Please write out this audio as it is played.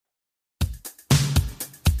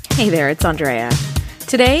Hey there, it's Andrea.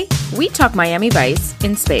 Today, we talk Miami Vice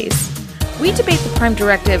in space. We debate the Prime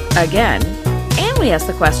Directive again, and we ask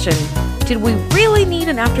the question, did we really need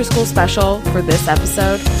an after-school special for this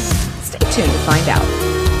episode? Stay tuned to find out.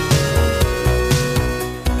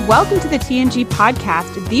 Welcome to the TNG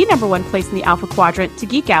podcast, the number one place in the Alpha Quadrant to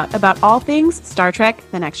geek out about all things Star Trek: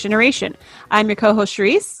 The Next Generation. I'm your co-host,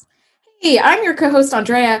 Charisse. Hey, I'm your co-host,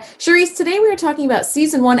 Andrea. Charisse, today we are talking about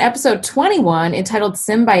Season 1, Episode 21, entitled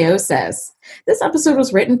Symbiosis. This episode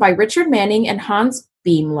was written by Richard Manning and Hans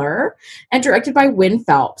Beimler and directed by Win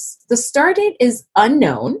Phelps. The star date is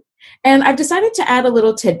unknown, and I've decided to add a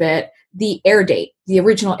little tidbit, the air date, the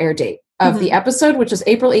original air date of the episode, which was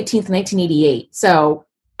April 18th, 1988. So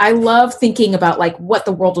I love thinking about like what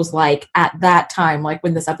the world was like at that time, like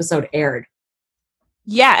when this episode aired.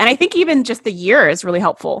 Yeah, and I think even just the year is really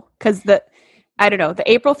helpful because the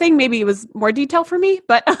April thing, maybe it was more detail for me,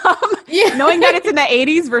 but knowing that it's in the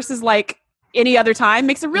 80s versus like any other time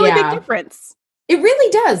makes a really big difference. It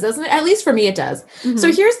really does, doesn't it? At least for me, it does. Mm-hmm.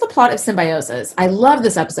 So here's the plot of Symbiosis. I love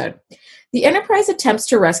this episode. The Enterprise attempts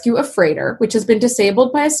to rescue a freighter, which has been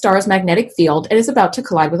disabled by a star's magnetic field and is about to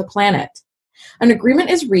collide with a planet. An agreement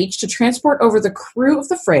is reached to transport over the crew of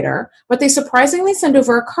the freighter, but they surprisingly send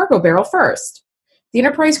over a cargo barrel first. The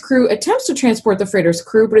Enterprise crew attempts to transport the freighter's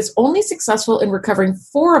crew, but is only successful in recovering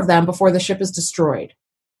 4 of them before the ship is destroyed.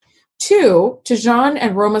 2, T'Jon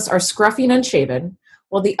and Romus, are scruffy and unshaven,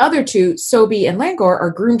 while the other 2, Sobi and Langor, are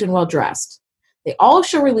groomed and well-dressed. They all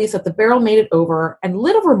show relief that the barrel made it over, and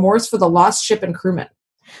little remorse for the lost ship and crewmen.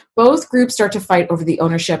 Both groups start to fight over the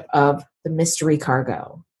ownership of the mystery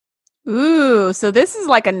cargo. Ooh, so this is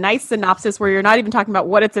like a nice synopsis where you're not even talking about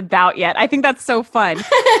what it's about yet. I think that's so fun.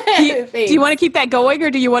 Do you want to keep that going, or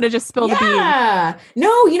do you want to just spill the beans? Yeah.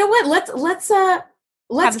 No, you know what? Let's have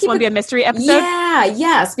this one be a mystery episode. Yeah,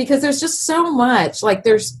 yes, because there's just so much. Like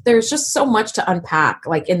there's just so much to unpack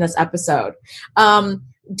like in this episode. Do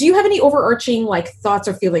you have any overarching like thoughts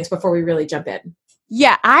or feelings before we really jump in?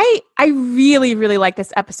 Yeah, I really, really like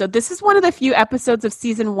this episode. This is one of the few episodes of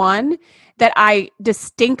season 1 that I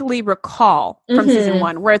distinctly recall from season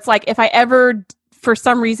 1, where it's like, if I ever, for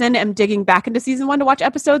some reason, am digging back into season 1 to watch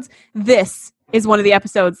episodes, this is one of the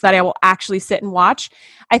episodes that I will actually sit and watch.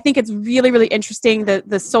 I think it's really, really interesting.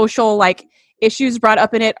 The social like issues brought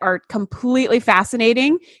up in it are completely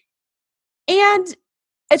fascinating. And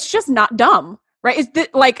it's just not dumb. Right?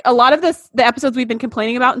 Like a lot of the episodes we've been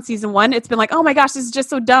complaining about in season 1, it's been like, oh my gosh, this is just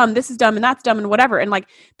so dumb. This is dumb and that's dumb and whatever. And like,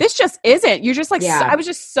 this just isn't. You're just like, I was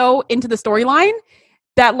just so into the storyline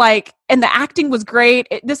that like, and the acting was great.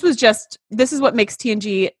 This is what makes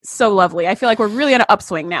TNG so lovely. I feel like we're really on an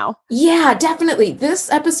upswing now. Yeah, definitely.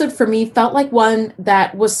 This episode for me felt like one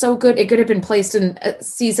that was so good. It could have been placed in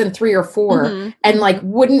season 3 or 4 and like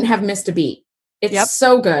wouldn't have missed a beat. It's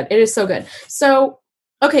so good. It is so good. So,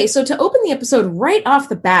 okay, so to open the episode right off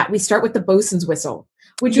the bat, we start with the bosun's whistle,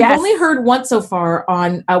 which you've only heard once so far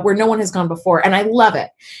on Where No One Has Gone Before, and I love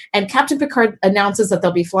it. And Captain Picard announces that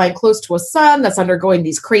they'll be flying close to a sun that's undergoing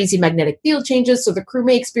these crazy magnetic field changes, so the crew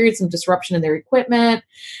may experience some disruption in their equipment.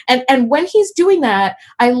 And when he's doing that,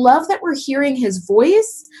 I love that we're hearing his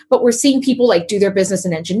voice, but we're seeing people like do their business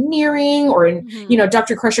in engineering, or in,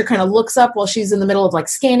 Dr. Crusher kind of looks up while she's in the middle of like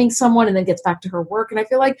scanning someone and then gets back to her work. And I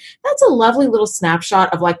feel like that's a lovely little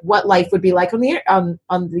snapshot of like what life would be like on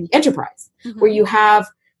the Enterprise, where you have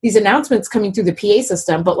these announcements coming through the PA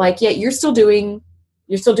system, but like, you're still doing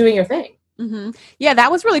your thing. Mm-hmm. Yeah,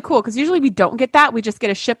 that was really cool because usually we don't get that. We just get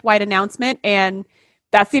a ship-wide announcement and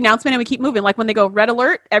that's the announcement and we keep moving. Like when they go red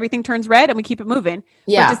alert, everything turns red and we keep it moving.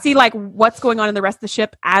 Yeah. But to see like what's going on in the rest of the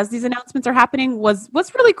ship as these announcements are happening was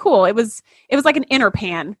really cool. It was like an inner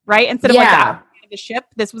pan, right? Instead of like the ship,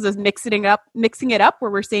 this was mixing it up where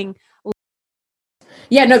we're seeing.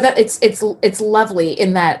 Yeah, no, that it's lovely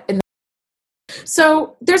in that.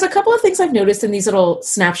 So there's a couple of things I've noticed in these little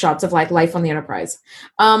snapshots of like life on the Enterprise.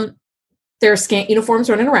 There are scant uniforms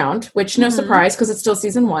running around, which no surprise because it's still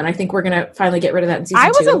season 1. I think we're going to finally get rid of that in season 2.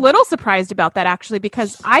 I was a little surprised about that actually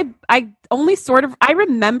because I only I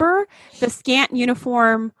remember the scant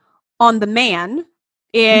uniform on the man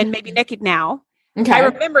in Maybe Naked Now. Okay. I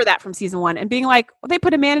remember that from season 1 and being like, they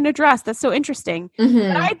put a man in a dress. That's so interesting. But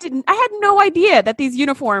I had no idea that these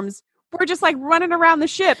uniforms were just like running around the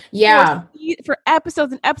ship for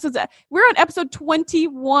episodes and episodes. We're on episode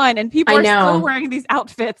 21 and people are still wearing these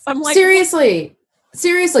outfits. I'm like, seriously.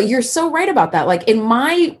 Seriously, you're so right about that. Like in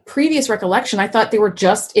my previous recollection, I thought they were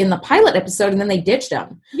just in the pilot episode and then they ditched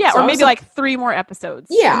them. Yeah, so or maybe like 3 more episodes.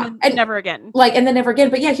 Yeah. And never again. Like, and then never again.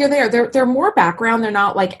 But yeah, here they are. They're more background. They're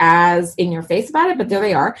not like as in your face about it, but there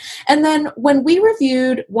they are. And then when we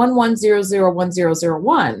reviewed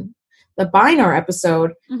 11001001, the Binar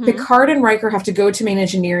episode, Picard and Riker have to go to main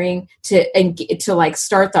engineering to like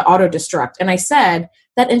start the auto destruct. And I said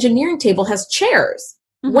that engineering table has chairs.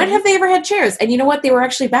 When have they ever had chairs? And you know what? They were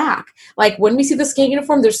actually back. Like when we see the scan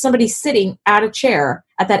uniform, there's somebody sitting at a chair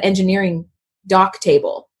at that engineering dock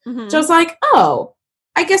table. So I was like, oh,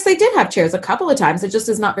 I guess they did have chairs a couple of times. It just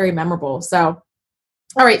is not very memorable. So,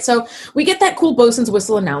 all right. So we get that cool bosun's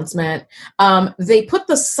whistle announcement. They put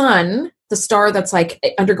the sun, the star that's like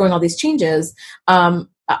undergoing all these changes, on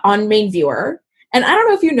main viewer. And I don't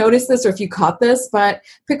know if you noticed this or if you caught this, but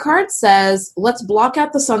Picard says, let's block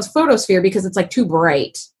out the sun's photosphere because it's like too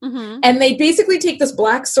bright. And they basically take this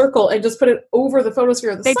black circle and just put it over the photosphere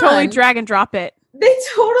of the sun. They totally drag and drop it. They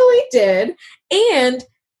totally did. And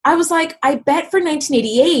I was like, I bet for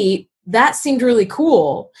 1988, that seemed really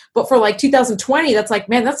cool. But for like 2020, that's like,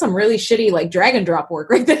 man, that's some really shitty like drag and drop work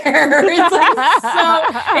right there. It's like, so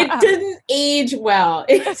it didn't age well.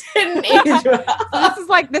 It didn't age well.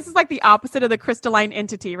 This is like the opposite of the crystalline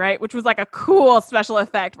entity, right? Which was like a cool special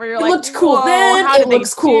effect where you're it like, looked cool then, it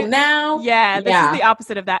looks cool now. Yeah, this is the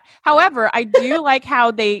opposite of that. However, I do like how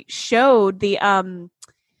they showed the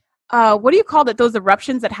what do you call it? Those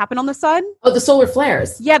eruptions that happen on the sun? Oh, the solar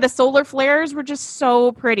flares. Yeah, the solar flares were just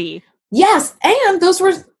so pretty. Yes, and those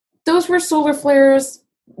were solar flares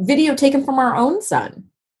video taken from our own sun.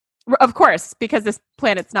 Of course, because this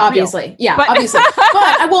planet's not obviously real. Yeah, obviously.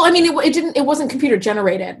 But well, I mean, it wasn't computer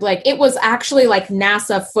generated. Like it was actually like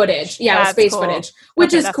NASA footage. Yeah, it was space footage,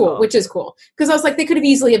 which is cool. Which is cool because I was like, they could have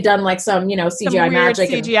easily have done like some CGI magic,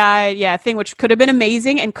 CGI thing, which could have been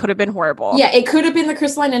amazing and could have been horrible. Yeah, it could have been the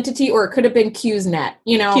crystalline entity, or it could have been Q's net.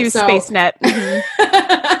 Q's space net.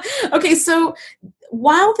 Okay, so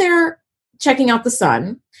while they're checking out the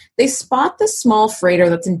sun, they spot this small freighter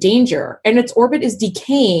that's in danger, and its orbit is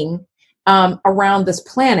decaying around this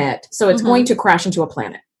planet, so it's going to crash into a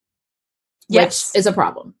planet. Yes, which is a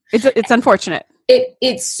problem. It's unfortunate.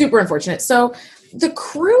 It's super unfortunate. So the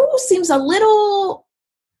crew seems a little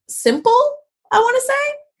simple, I want to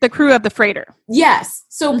say. The crew of the freighter. Yes.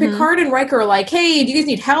 So Picard and Riker are like, hey, do you guys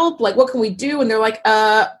need help? Like, what can we do? And they're like,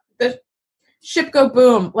 the ship go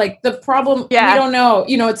boom. Like, the problem, we don't know.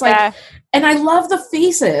 It's like, and I love the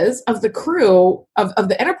faces of the crew of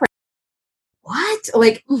the Enterprise. What?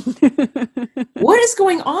 Like, what is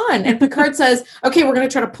going on? And Picard says, okay, we're going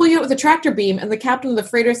to try to pull you out with a tractor beam. And the captain of the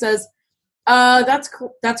freighter says, that's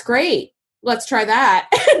great. Let's try that.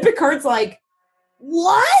 And Picard's like,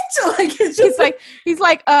 what? Like, it's just he's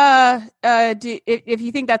like, if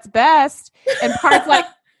you think that's best. And Picard's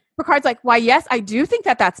like, why, yes, I do think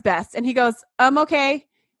that's best. And he goes, okay.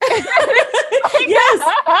 yes.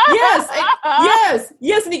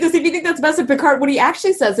 And he goes, if you think that's best, and Picard, what he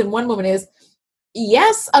actually says in one moment is,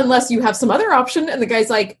 yes, unless you have some other option. And the guy's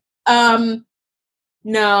like, no.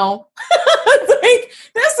 It's like,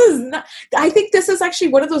 this is not, I think this is actually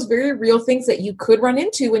one of those very real things that you could run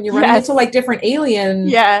into when you're running into like different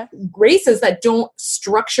alien races that don't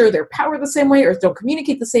structure their power the same way or don't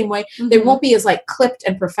communicate the same way. They won't be as like clipped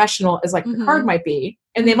and professional as like Picard might be.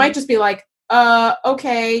 And they might just be like,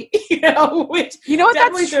 okay, which what,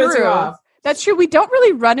 that's true. That's true. We don't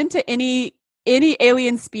really run into any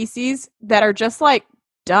alien species that are just like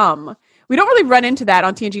dumb. We don't really run into that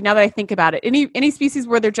on TNG now that I think about it. Any species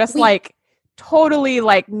where they're just like totally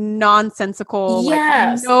like nonsensical,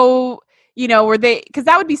 like no, where they, because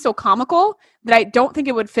that would be so comical that I don't think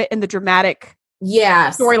it would fit in the dramatic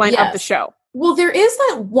storyline of the show. Well, there is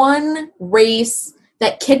that one race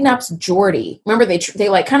that kidnaps Geordi. Remember, they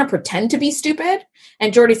like kind of pretend to be stupid,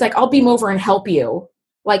 and Geordi's like, I'll beam over and help you,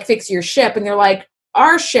 like fix your ship. And they're like,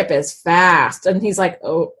 our ship is fast. And he's like,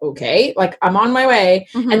 oh, okay, like I'm on my way.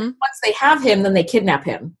 And once they have him, then they kidnap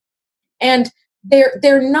him. And they're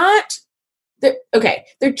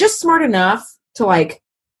just smart enough to like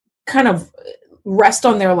kind of rest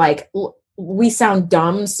on their like, we sound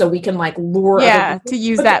dumb, so we can like lure to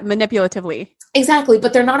use that manipulatively. Exactly,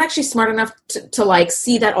 but they're not actually smart enough to like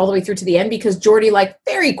see that all the way through to the end, because Geordi like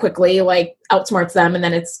very quickly like outsmarts them, and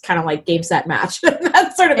then it's kind of like game set match.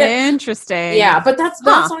 That's sort of it. Interesting. Yeah, but that's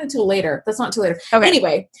not until later. Okay.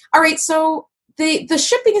 Anyway, all right. So the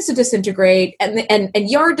ship begins to disintegrate, and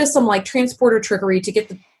Yar does some like transporter trickery to get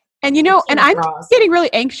the. And and I'm getting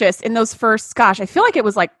really anxious in those first. Gosh, I feel like it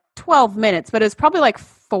was like 12 minutes, but it was probably like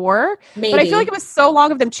 4. Maybe. But I feel like it was so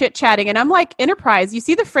long of them chit chatting, and I'm like, Enterprise, you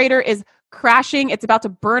see the freighter is crashing. It's about to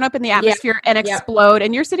burn up in the atmosphere and explode.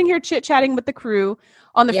 And you're sitting here chit-chatting with the crew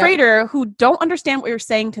on the freighter who don't understand what you're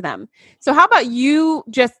saying to them. So how about you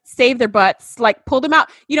just save their butts, like pull them out?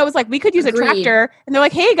 You know, it's like, we could use a tractor. And they're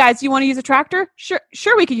like, hey guys, do you want to use a tractor?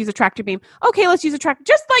 Sure, we could use a tractor beam. Okay, let's use a tractor.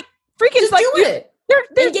 Just like freaking just like do it.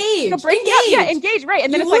 They're engage. Engage, right?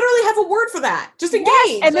 And then you it's literally have a word for that. Just engage.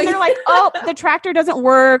 Yes. And then they're like, oh, the tractor doesn't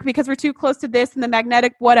work because we're too close to this and the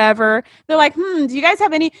magnetic whatever. They're like, do you guys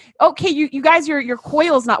have any? Okay, you guys, your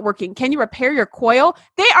coil's not working. Can you repair your coil?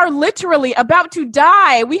 They are literally about to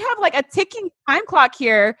die. We have like a ticking time clock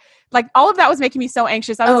here. Like all of that was making me so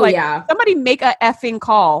anxious. I was somebody make a effing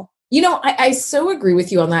call. You know, I so agree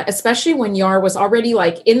with you on that, especially when Yar was already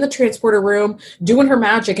like in the transporter room doing her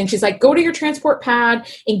magic. And she's like, go to your transport pad,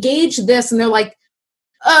 engage this. And they're like,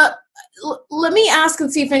 let me ask and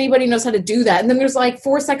see if anybody knows how to do that. And then there's like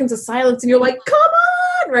 4 seconds of silence and you're like, come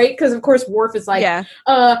on, right? Because of course, Worf is like,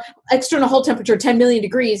 external hull temperature, 10 million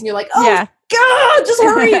degrees. And you're like, oh God, just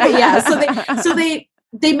hurry. But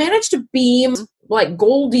they managed to beam like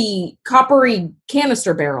goldy, coppery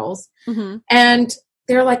canister barrels. Mm-hmm. And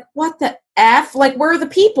they're like, what the F? Like, where are the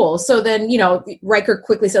people? So then, you know, Riker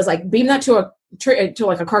quickly says, like, beam that to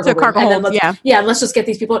like a cargo room. And then let's just get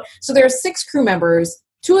these people. So there are 6 crew members.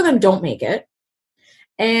 2 of them don't make it.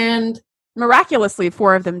 And miraculously,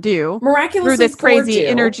 4 of them do. Through this crazy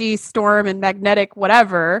energy storm and magnetic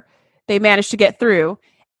whatever, they managed to get through.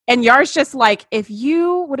 And Yar's just like, if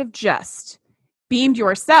you would have just beamed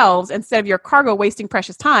yourselves instead of your cargo wasting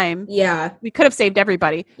precious time, we could have saved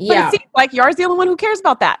everybody. But it seems like Yar's the only one who cares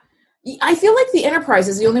about that. I feel like the Enterprise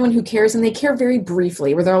is the only one who cares, and they care very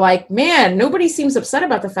briefly, where they're like, man, nobody seems upset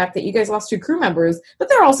about the fact that you guys lost 2 crew members, but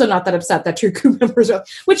they're also not that upset that 2 crew members are,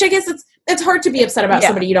 which I guess it's hard to be upset about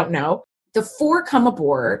somebody you don't know. The 4 come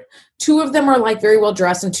aboard. 2 of them are like very well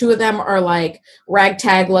dressed, and 2 of them are like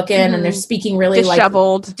ragtag looking, and they're speaking really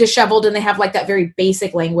disheveled, and they have like that very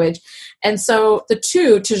basic language. And so the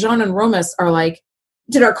 2, T'Jon and Romus, are like,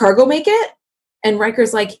 did our cargo make it? And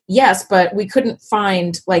Riker's like, yes, but we couldn't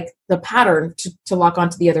find like the pattern to lock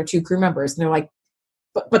onto the other 2 crew members. And they're like,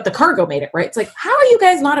 but the cargo made it, right? It's like, how are you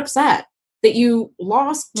guys not upset that you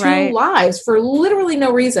lost 2 lives for literally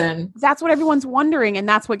no reason? That's what everyone's wondering. And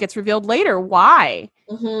that's what gets revealed later. Why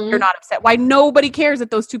you're not upset? Why nobody cares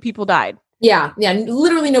that those 2 people died? Yeah.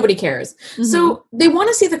 Literally nobody cares. Mm-hmm. So they want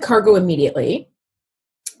to see the cargo immediately.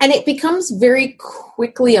 And it becomes very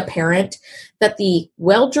quickly apparent that the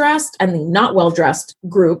well-dressed and the not well-dressed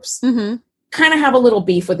groups kind of have a little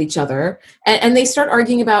beef with each other. And they start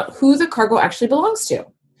arguing about who the cargo actually belongs to.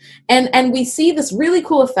 And we see this really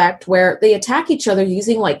cool effect where they attack each other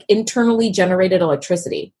using like internally generated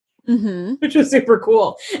electricity. Which was super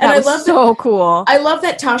cool. And I love so cool. I love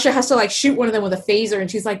that Tasha has to like shoot one of them with a phaser, and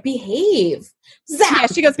she's like, behave. Zap! Yeah,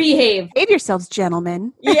 she goes, behave yourselves,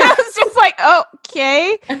 gentlemen. Yeah. It's just like,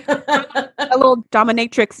 okay. A little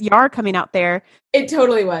dominatrix Yar coming out there. It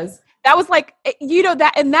totally was. That was like, you know,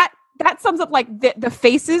 that sums up like the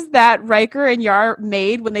faces that Riker and Yar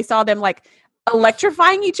made when they saw them like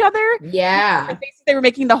electrifying each other. Yeah. The faces they were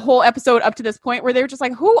making the whole episode up to this point where they were just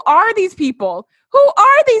like, who are these people? Who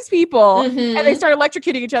are these people? And they started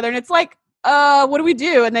electrocuting each other. And it's like, what do we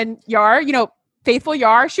do? And then Yar, you know, faithful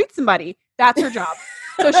Yar shoots somebody. That's her job.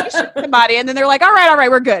 So she shoots somebody, and then they're like, all right,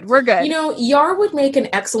 we're good. You know, Yar would make an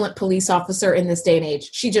excellent police officer in this day and age.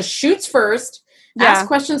 She just shoots first, asks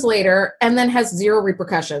questions later, and then has 0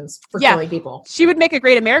 repercussions for killing people. She would make a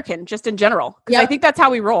great American, just in general. Because I think that's how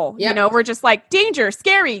we roll. Yep. You know, we're just like, danger,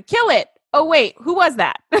 scary, kill it. Oh, wait, who was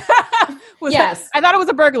that? Yes. I thought it was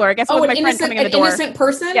a burglar. I guess it was my friend coming in the door. An innocent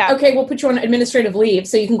person? Yeah. Okay, we'll put you on administrative leave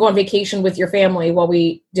so you can go on vacation with your family while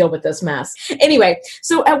we deal with this mess. Anyway,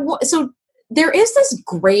 so there is this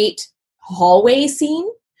great hallway scene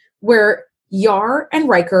where Yar and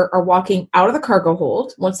Riker are walking out of the cargo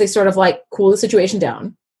hold once they sort of like cool the situation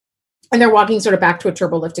down. And they're walking sort of back to a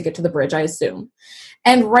turbo lift to get to the bridge, I assume.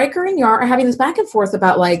 And Riker and Yar are having this back and forth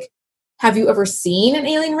about like, have you ever seen an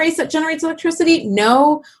alien race that generates electricity?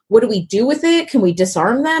 No. What do we do with it? Can we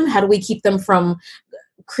disarm them? How do we keep them from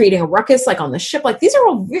creating a ruckus like on the ship? Like these are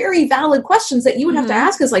all very valid questions that you would have to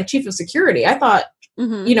ask as like chief of security. I thought,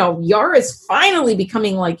 you know, Yar is finally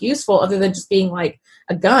becoming like useful other than just being like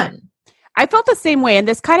a gun. I felt the same way. And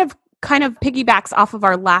this kind of piggybacks off of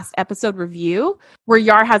our last episode review where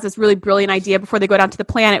Yar has this really brilliant idea before they go down to the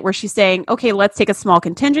planet where she's saying, okay, let's take a small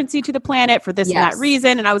contingency to the planet for this and that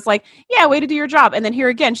reason. And I was like, yeah, way to do your job. And then here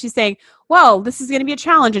again, she's saying, well, this is going to be a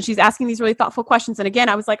challenge. And she's asking these really thoughtful questions. And again,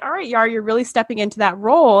 I was like, all right, Yar, you're really stepping into that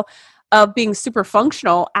role of being super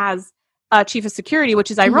functional as chief of security,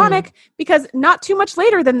 which is ironic because not too much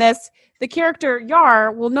later than this, the character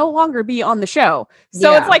Yar will no longer be on the show.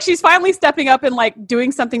 So it's like she's finally stepping up and like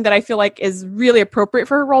doing something that I feel like is really appropriate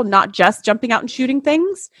for her role, not just jumping out and shooting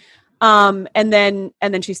things. And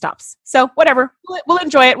then she stops. So whatever, we'll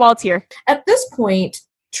enjoy it while it's here. At this point,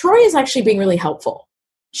 Troy is actually being really helpful.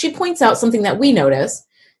 She points out something that we notice.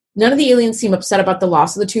 None of the aliens seem upset about the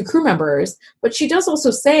loss of the 2 crew members, but she does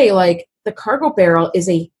also say, like, the cargo barrel is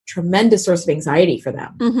a tremendous source of anxiety for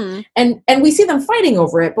them. Mm-hmm. And we see them fighting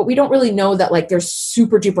over it, but we don't really know that, like, they're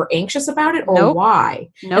super duper anxious about it or why.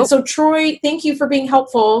 And so, Troy, thank you for being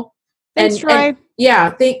helpful. Thanks, Troy.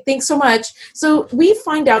 Thanks so much. So we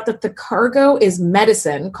find out that the cargo is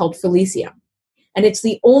medicine called Felicium, and it's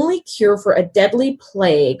the only cure for a deadly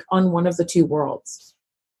plague on one of the 2 worlds.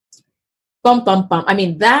 Bum, bum, bum. I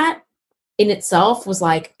mean, that in itself was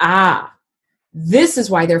like, this is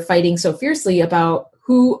why they're fighting so fiercely about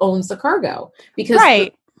who owns the cargo. Because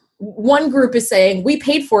one group is saying, we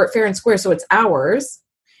paid for it fair and square, so it's ours.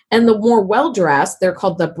 And the more well-dressed, they're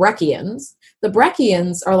called the Breccians. The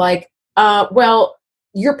Breccians are like, well,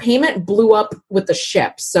 your payment blew up with the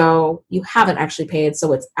ship, so you haven't actually paid,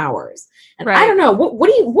 so it's ours. And I don't know, what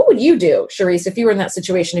would you do, Charisse, if you were in that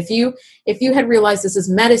situation? If you had realized this is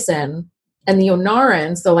medicine, and the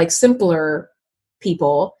Onarans, the like simpler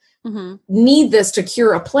people, need this to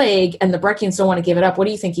cure a plague, and the Breccians don't want to give it up, what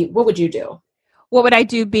do you think? What would you do? What would I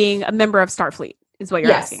do being a member of Starfleet? Is what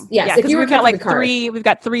you're asking? Yes, because we've got like we've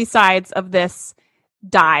got 3 sides of this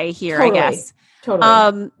die here, totally. I guess.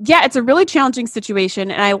 Totally. It's a really challenging situation,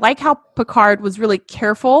 and I like how Picard was really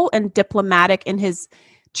careful and diplomatic in his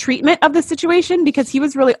treatment of the situation, because he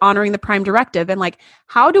was really honoring the Prime Directive. And like,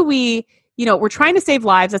 how do we, we're trying to save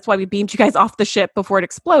lives. That's why we beamed you guys off the ship before it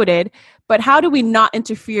exploded. But how do we not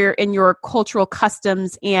interfere in your cultural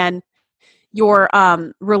customs and your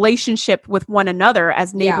relationship with one another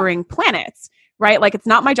as neighboring planets, right? Like, it's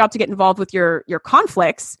not my job to get involved with your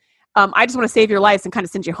conflicts. I just want to save your lives and kind of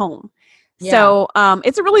send you home. Yeah. So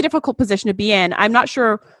it's a really difficult position to be in. I'm not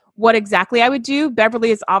sure what exactly I would do. Beverly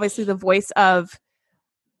is obviously the voice of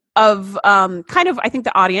kind of, I think,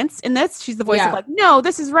 the audience in this. She's the voice of like, no,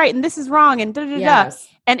 this is right and this is wrong and da-da-da-da.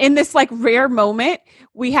 And in this like rare moment,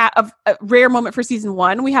 we have a rare moment for season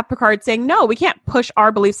 1, we have Picard saying, no, we can't push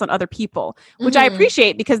our beliefs on other people, which I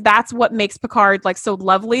appreciate, because that's what makes Picard like so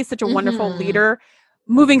lovely, such a wonderful leader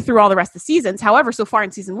moving through all the rest of the seasons. However, so far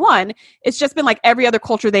in season 1, it's just been like every other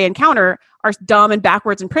culture they encounter are dumb and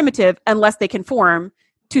backwards and primitive unless they conform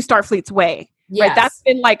to Starfleet's way. Yes. Right? That's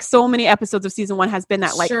been like so many episodes of season 1 has been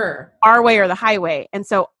that like our way or the highway. And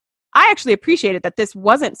so I actually appreciated that this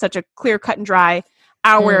wasn't such a clear cut and dry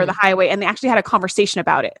our way or the highway. And they actually had a conversation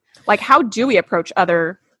about it. Like, how do we approach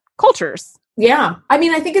other cultures? Yeah. I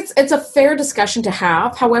mean, I think it's a fair discussion to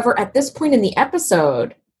have. However, at this point in the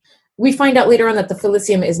episode, we find out later on that the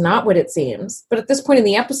Felicium is not what it seems. But at this point in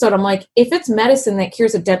the episode, I'm like, if it's medicine that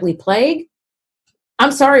cures a deadly plague,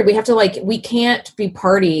 I'm sorry, we can't be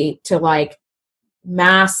party to like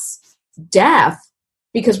mass death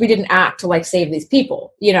because we didn't act to like save these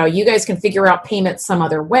people. You guys can figure out payment some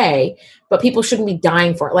other way, but people shouldn't be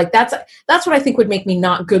dying for it. Like, that's what I think would make me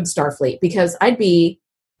not good Starfleet, because I'd be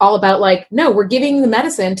all about like, no, we're giving the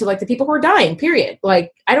medicine to like the people who are dying, period.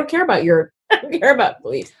 Like, I don't care about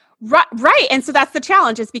beliefs. Right. And so that's the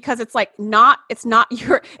challenge, is because it's not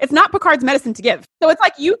Picard's medicine to give. So it's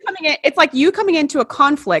like you coming into a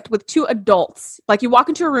conflict with 2 adults. Like, you walk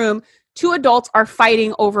into a room, 2 adults are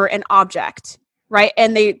fighting over an object, right?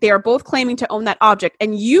 And they are both claiming to own that object.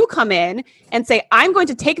 And you come in and say, I'm going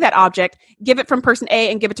to take that object, give it from person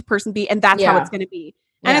A and give it to person B. And that's how it's going to be.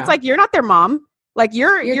 And it's like, you're not their mom. Like,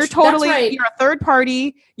 you're totally, you're a third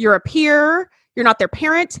party. You're a peer. You're not their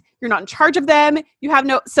parent. You're not in charge of them. You have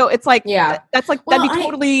no, so it's like, that's like, that'd be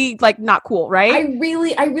totally like not cool. Right.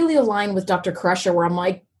 I really align with Dr. Crusher, where I'm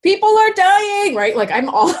like, people are dying, right? Like, I'm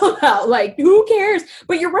all about like, who cares?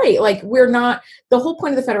 But you're right. Like, we're not, the whole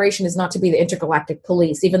point of the Federation is not to be the intergalactic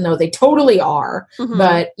police, even though they totally are.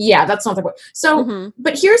 But that's not the point. So,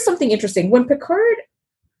 but here's something interesting. When Picard,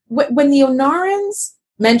 when the Onarans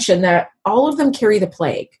mention that all of them carry the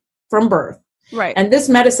plague from birth, right? And this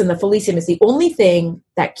medicine, the Felicium, is the only thing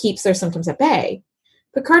that keeps their symptoms at bay,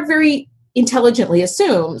 Picard very intelligently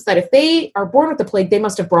assumes that if they are born with the plague, they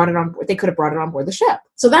must have brought it on board. They could have brought it on board the ship.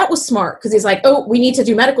 So that was smart, because he's like, oh, we need to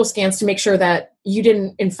do medical scans to make sure that you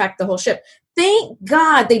didn't infect the whole ship. Thank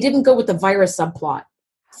God they didn't go with the virus subplot.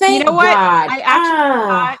 Thank God. I actually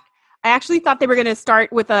thought, I actually thought they were going to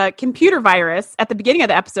start with a computer virus at the beginning of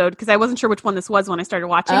the episode because I wasn't sure which one this was when I started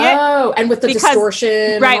watching it. Oh, and with the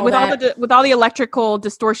distortion. Right, with all the electrical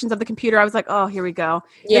distortions of the computer, I was like, oh, here we go.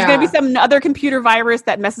 Yeah. There's going to be some other computer virus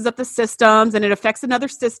that messes up the systems and it affects another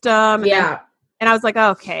system. And I was like, oh,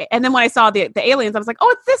 okay. And then when I saw the aliens, I was like, oh,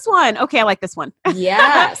 it's this one. Okay, I like this one.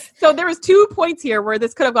 Yes. So there was 2 points here where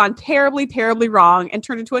this could have gone terribly, terribly wrong and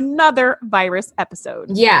turned into another virus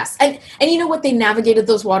episode. Yes. And you know what? They navigated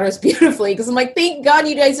those waters beautifully because I'm like, thank God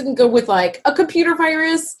you guys didn't go with like a computer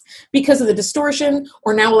virus because of the distortion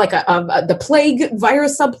or now like the plague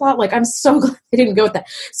virus subplot. Like, I'm so glad they didn't go with that.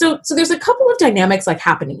 So there's a couple of dynamics like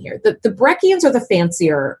happening here. The Brekkians are the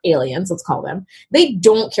fancier aliens, let's call them. They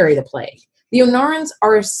don't carry the plague. The Onarans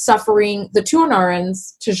are suffering, the 2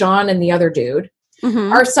 Onarans, T'Jon and the other dude,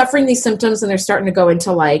 are suffering these symptoms and they're starting to go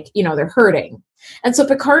into like, they're hurting. And so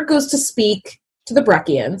Picard goes to speak to the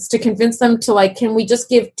Brekkians to convince them to like, can we just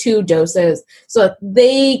give 2 doses so that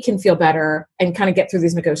they can feel better and kind of get through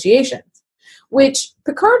these negotiations? Which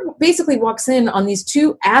Picard basically walks in on these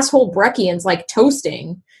 2 asshole Brekkians like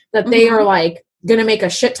toasting that they are like going to make a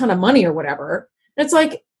shit ton of money or whatever. And it's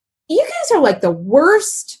like, you guys are like the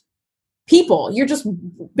worst people. You're just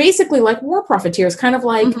basically like war profiteers, kind of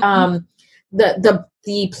like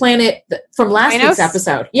the planet from last week's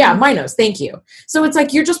episode. Yeah, Minos. Thank you. So it's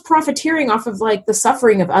like you're just profiteering off of like the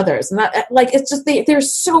suffering of others, and that like it's just they're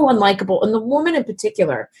so unlikable. And the woman in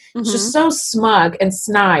particular is just so smug and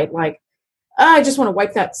snide. Like, I just want to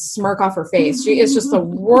wipe that smirk off her face. She is just the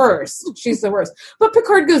worst. She's the worst. But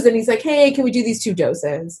Picard goes in. He's like, "Hey, can we do these 2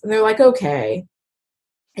 doses?" And they're like, "Okay."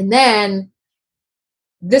 And then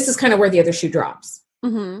this is kind of where the other shoe drops,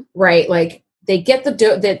 right? Like they get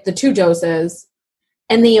the 2 doses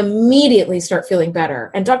and they immediately start feeling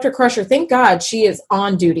better. And Dr. Crusher, thank God she is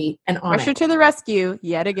on duty and on Crusher it. to the rescue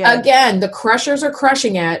yet again. Again, the Crushers are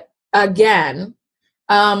crushing it again.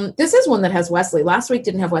 This is one that has Wesley. Last week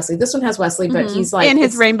didn't have Wesley. This one has Wesley, but he's like in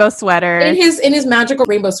his rainbow sweater. In his magical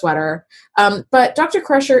rainbow sweater. But Dr.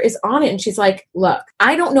 Crusher is on it and she's like, look,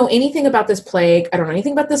 I don't know anything about this plague. I don't know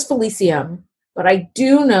anything about this Felicium. But I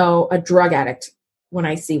do know a drug addict when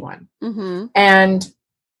I see one. And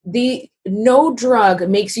no drug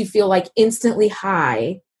makes you feel like instantly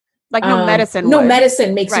high. Like no medicine would. No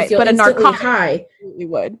medicine makes you feel but instantly high. Absolutely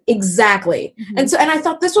would. Exactly. And I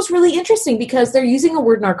thought this was really interesting because they're using a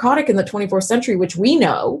word narcotic in the 24th century, which we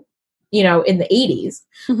know, in the 80s.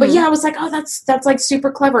 But yeah, I was like, oh, that's like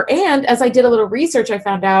super clever. And as I did a little research, I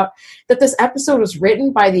found out that this episode was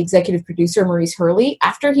written by the executive producer, Maurice Hurley,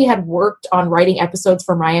 after he had worked on writing episodes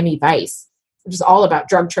for Miami Vice, which is all about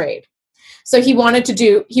drug trade. So he wanted to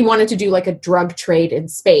do like a drug trade in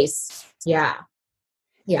space. Yeah.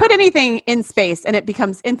 Put anything in space and it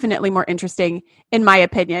becomes infinitely more interesting, in my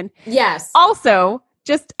opinion. Yes. Also,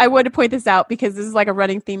 I want to point this out because this is like a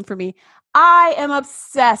running theme for me. I am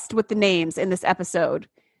obsessed with the names in this episode.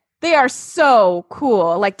 They are so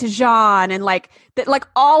cool, like T'Jon and like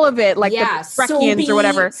all of it, like the Brekkians or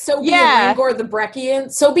whatever. Sobi and Langor, the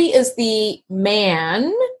Brekkians. Sobi is the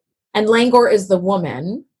man, and Langor is the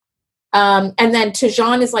woman. And then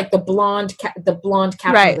T'Jon is like the blonde captain of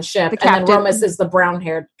the ship, and then Romus is the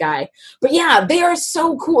brown-haired guy. But yeah, they are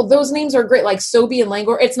so cool. Those names are great, like Sobi and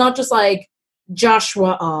Langor. It's not just like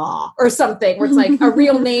Joshua or something where it's like a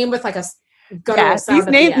real name with like a guttural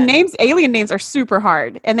sound. These names, alien names, are super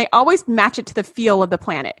hard, and they always match it to the feel of the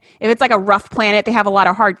planet. If it's like a rough planet, they have a lot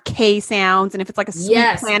of hard K sounds, and if it's like a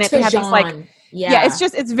sweet planet, they have these like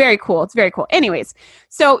it's very cool. It's very cool. Anyways,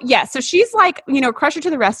 so she's like, Crusher to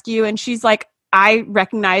the rescue, and she's like, I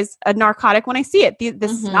recognize a narcotic when I see it.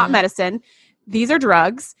 This is not medicine. These are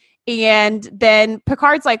drugs. And then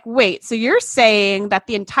Picard's like, wait, so you're saying that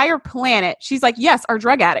the entire planet, she's like, yes, are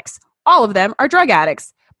drug addicts. All of them are drug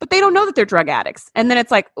addicts, but they don't know that they're drug addicts. And then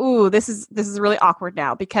it's like, ooh, this is really awkward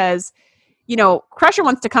now because, Crusher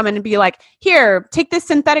wants to come in and be like, here, take this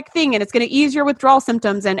synthetic thing and it's going to ease your withdrawal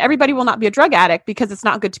symptoms and everybody will not be a drug addict because it's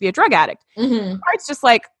not good to be a drug addict. Picard's just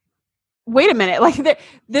like, wait a minute. Like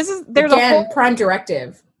there's a whole prime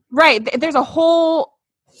directive. Right. There's a whole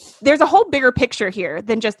bigger picture here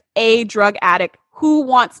than just a drug addict who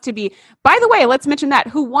wants to be, by the way, let's mention that,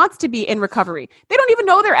 who wants to be in recovery. They don't even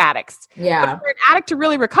know they're addicts. Yeah. But for an addict to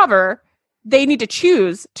really recover, they need to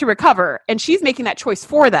choose to recover. And she's making that choice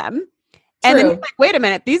for them. And then he's like, wait a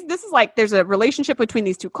minute, this is like, there's a relationship between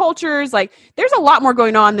these 2 cultures. Like there's a lot more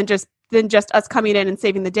going on than just us coming in and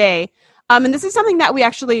saving the day. And this is something that we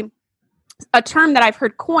actually, a term that I've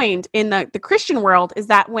heard coined in the Christian world is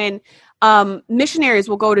that when missionaries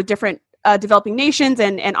will go to different developing nations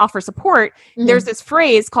and offer support, there's this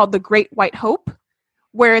phrase called the Great White Hope,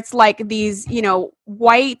 where it's like these,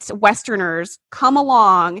 white Westerners come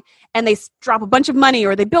along and they drop a bunch of money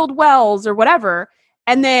or they build wells or whatever,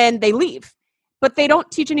 and then they leave. But they don't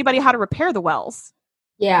teach anybody how to repair the wells.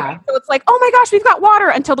 Yeah. Right? So it's like, oh my gosh, we've got water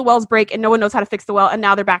until the wells break and no one knows how to fix the well. And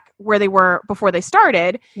now they're back where they were before they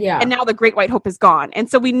started. Yeah. And now the Great White Hope is gone. And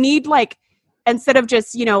so we need instead of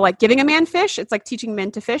just, giving a man fish, it's like teaching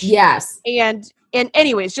men to fish. Yes. And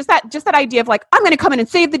anyways, just that idea of I'm going to come in and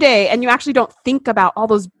save the day. And you actually don't think about all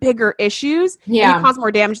those bigger issues. Yeah. And you cause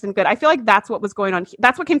more damage than good. I feel like that's what was going on.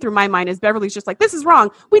 That's what came through my mind is Beverly's just like, this is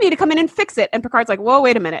wrong. We need to come in and fix it. And Picard's like, whoa,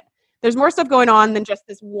 wait a minute. There's more stuff going on than just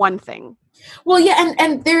this one thing. Well, yeah,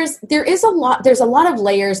 and there's a lot of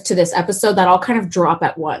layers to this episode that all kind of drop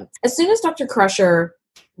at once. As soon as Dr. Crusher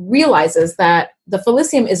realizes that the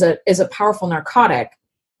Felicium is a powerful narcotic,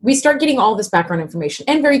 we start getting all this background information.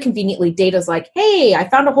 And very conveniently, Data's like, hey, I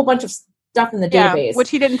found a whole bunch of stuff in the database. Which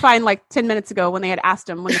he didn't find 10 minutes ago when they had asked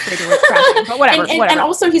him when the freighter was crashing. But whatever, and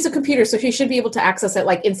also he's a computer, so he should be able to access it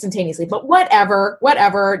instantaneously. But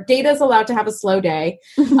whatever. Data's allowed to have a slow day.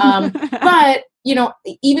 But,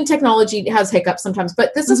 even technology has hiccups sometimes.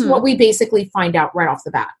 But this is what we basically find out right off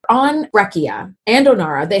the bat. On Breccia and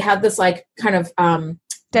Onara, they had this kind of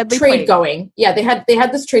deadly trade plague going. Yeah, they had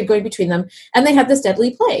this trade going between them, and they had this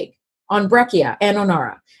deadly plague on Breccia and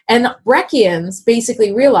Onara. And Breccians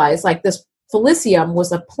basically realized this Felicium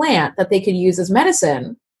was a plant that they could use as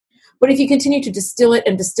medicine. But if you continue to distill it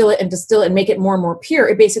and distill it and distill it and make it more and more pure,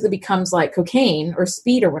 it basically becomes like cocaine or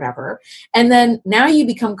speed or whatever. And then now you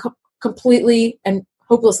become completely and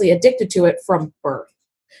hopelessly addicted to it from birth,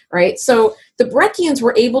 right? So the Breccians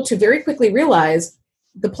were able to very quickly realize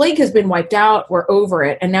the plague has been wiped out, we're over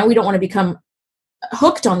it, and now we don't want to become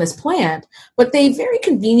hooked on this plant. But they very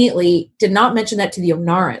conveniently did not mention that to the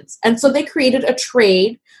Onarans. And so they created a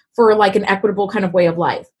trade for an equitable kind of way of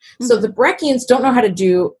life. Mm-hmm. So the Breccians don't know how to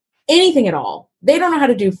do anything at all. They don't know how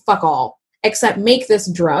to do fuck all except make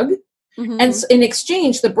this drug. Mm-hmm. And so in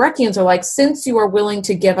exchange, the Breccians are like, since you are willing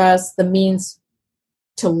to give us the means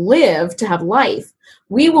to live, to have life,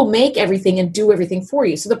 we will make everything and do everything for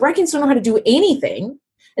you. So the Breccians don't know how to do anything.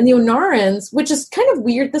 And the Onarans, which is kind of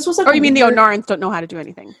weird. This was Or you mean the Onarans don't know how to do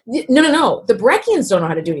anything? No. The Breccians don't know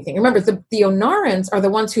how to do anything. Remember, the Onarans are the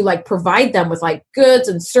ones who provide them with goods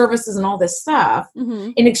and services and all this stuff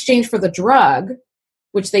in exchange for the drug,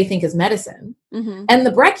 which they think is medicine. Mm-hmm. And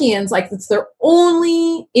the Breccians, it's their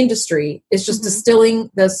only industry is just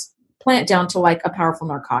distilling this plant down to a powerful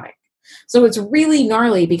narcotic. So it's really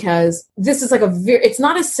gnarly because this is it's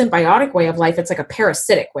not a symbiotic way of life. It's a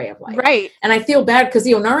parasitic way of life. Right. And I feel bad because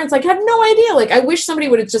the Onarans had no idea. I wish somebody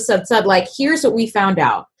would have just said, here's what we found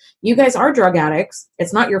out. You guys are drug addicts.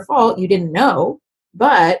 It's not your fault. You didn't know.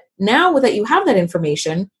 But now that you have that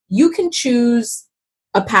information, you can choose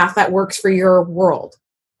a path that works for your world.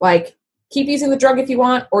 Keep using the drug if you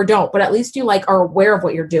want or don't. But at least you are aware of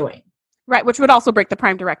what you're doing. Right, which would also break the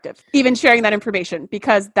Prime Directive, even sharing that information,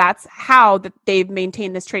 because that's how they've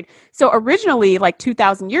maintained this trade. So originally,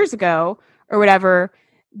 2,000 years ago or whatever,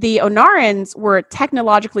 the Onarans were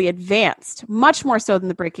technologically advanced, much more so than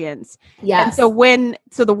the Breccians. Yes. And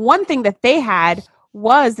so the one thing that they had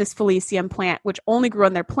was this Felicium plant, which only grew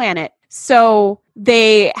on their planet. So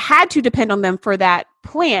they had to depend on them for that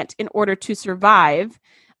plant in order to survive.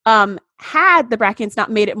 Had the Breccians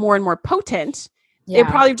not made it more and more potent, it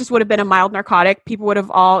probably just would have been a mild narcotic. People would have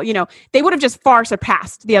all, they would have just far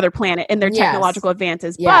surpassed the other planet in their technological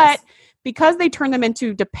advances. Yes. But because they turned them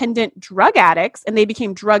into dependent drug addicts and they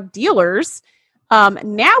became drug dealers,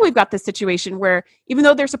 now we've got this situation where even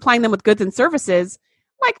though they're supplying them with goods and services,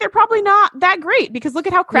 they're probably not that great because look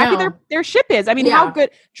at how crappy their ship is. I mean, how good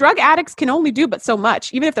drug addicts can only do but so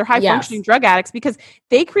much, even if they're high functioning drug addicts, because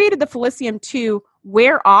they created the Felicium to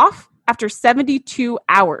wear off after 72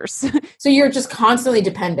 hours. So you're just constantly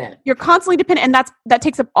dependent. You're constantly dependent. And that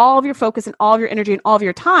takes up all of your focus and all of your energy and all of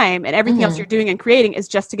your time, and everything else you're doing and creating is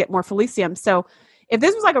just to get more Felicium. So if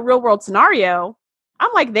this was a real world scenario,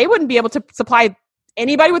 I'm they wouldn't be able to supply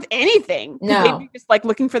anybody with anything. No. They'd be just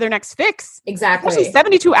looking for their next fix. Exactly. Especially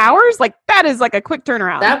 72 hours. That is a quick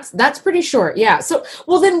turnaround. That's pretty short. Yeah. So,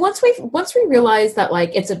 well then once we realize that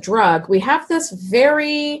it's a drug, we have this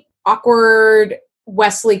very awkward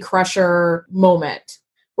Wesley Crusher moment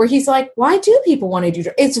where he's like, why do people want to do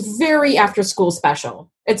drugs? It's very after school special.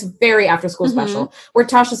 Special where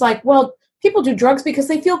Tasha's like, well, people do drugs because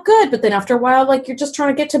they feel good. But then after a while, you're just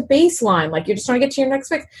trying to get to baseline. You're just trying to get to your next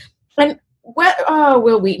fix. And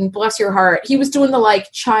Will Wheaton, bless your heart. He was doing the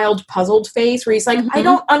child puzzled face where he's like, I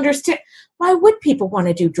don't understand. Why would people want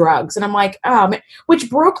to do drugs? And I'm like, oh man, which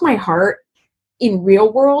broke my heart in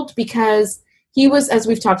real world because he was, as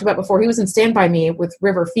we've talked about before, he was in Stand By Me with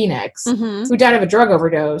River Phoenix, who died of a drug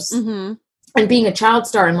overdose. And being a child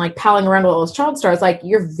star and like palling around with all those child stars, like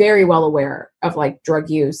you're very well aware of like drug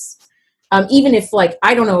use. Even if like,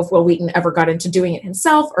 I don't know if Will Wheaton ever got into doing it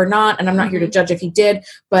himself or not. And I'm not here to judge if he did,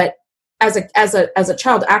 but as a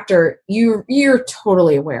child actor, you're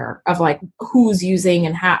totally aware of like who's using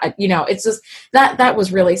and how, you know, it's just that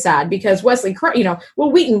was really sad because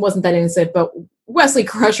Will Wheaton wasn't that innocent, but Wesley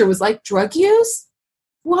Crusher was like, drug use?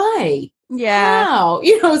 Why? Yeah. How?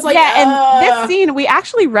 You know, it's like, and this scene, we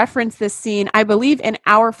actually referenced this scene, I believe, in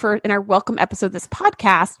our welcome episode of this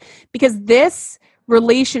podcast, because this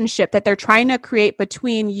relationship that they're trying to create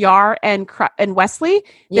between Yar and Wesley,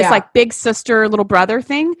 this like big sister, little brother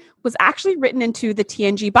thing, was actually written into the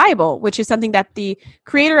TNG Bible, which is something that the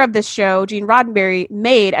creator of this show, Gene Roddenberry,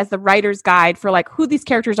 made as the writer's guide for like who these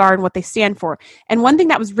characters are and what they stand for. And one thing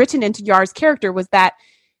that was written into Yar's character was that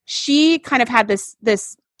she kind of had this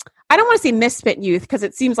I don't want to say misfit youth because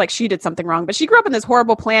it seems like she did something wrong, but she grew up in this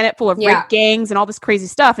horrible planet full of rape gangs and all this crazy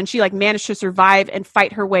stuff. And she like managed to survive and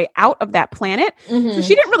fight her way out of that planet. So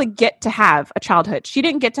she didn't really get to have a childhood. She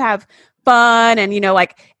didn't get to have fun. And, you know,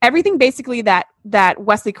 like everything basically that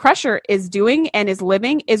Wesley Crusher is doing and is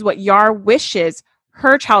living is what Yar wishes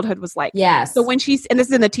her childhood was like. Yes. So when she's, and this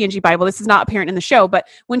is in the TNG Bible, this is not apparent in the show, but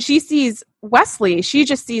when she sees Wesley, she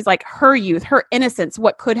just sees like her youth, her innocence,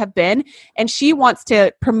 what could have been. And she wants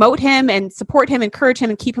to promote him and support him, encourage him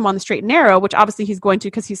and keep him on the straight and narrow, which obviously he's going to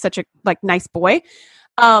because he's such a like nice boy.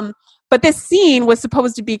 But this scene was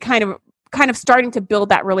supposed to be kind of starting to build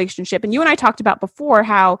that relationship. And you and I talked about before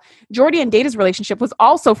how Geordi and Data's relationship was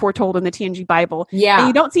also foretold in the TNG Bible. Yeah. And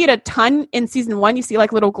you don't see it a ton in season 1. You see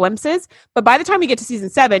like little glimpses. But by the time you get to season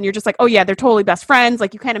 7, you're just like, oh yeah, they're totally best friends.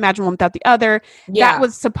 Like you can't imagine one without the other. Yeah. That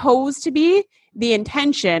was supposed to be the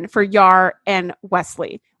intention for Yar and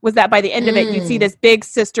Wesley, was that by the end of it, you'd see this big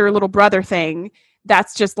sister, little brother thing.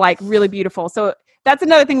 That's just like really beautiful. So that's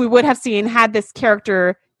another thing we would have seen had this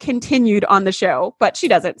character continued on the show, but she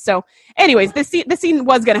doesn't. So anyways, this scene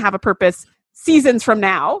was going to have a purpose seasons from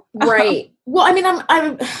now. Right. Well, I mean,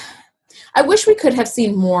 I wish we could have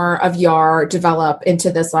seen more of Yar develop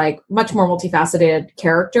into this like much more multifaceted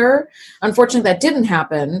character. Unfortunately, that didn't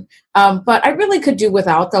happen. But I really could do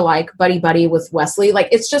without the like buddy with Wesley. Like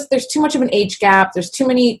it's just, there's too much of an age gap. It's too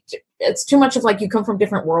much of like you come from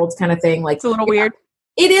different worlds kind of thing. Like it's a little weird.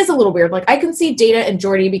 It is a little weird. Like I can see Data and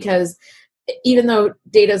Geordi because even though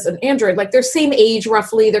Data's an android, like they're same age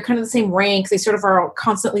roughly, they're kind of the same ranks. They sort of are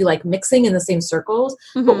constantly like mixing in the same circles.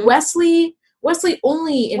 But Wesley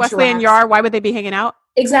only interacts. Wesley and Yar, why would they be hanging out?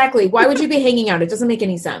 Exactly. Why would you be hanging out? It doesn't make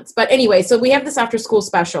any sense. But anyway, so we have this after school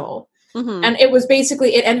special. And it was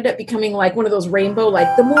basically, it ended up becoming like one of those rainbow,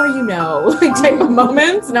 like the more you know, like type of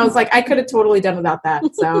moments. And I was like, I could have totally done without that.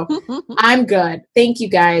 So I'm good. Thank you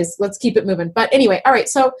guys. Let's keep it moving. But anyway, all right.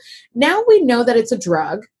 So now we know that it's a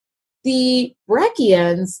drug. The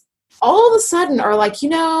Breckians all of a sudden are like, you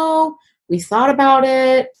know, we thought about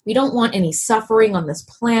it. We don't want any suffering on this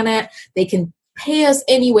planet. They can pay us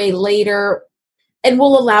anyway later, and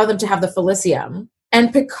we'll allow them to have the Felicium.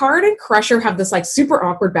 And Picard and Crusher have this like super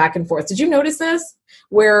awkward back and forth. Did you notice this?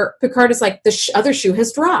 Where Picard is like, the other shoe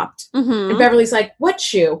has dropped. And Beverly's like, what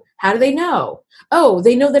shoe? How do they know? Oh,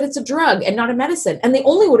 they know that it's a drug and not a medicine. And they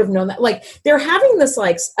only would have known that. Like they're having this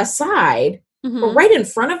like aside right in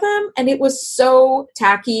front of them. And it was so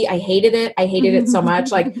tacky. I hated it. I hated it so much.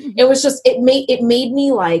 Like it was just, it made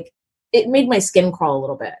my skin crawl a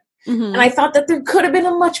little bit. And I thought that there could have been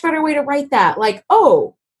a much better way to write that. Like,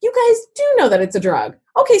 oh, you guys do know that it's a drug.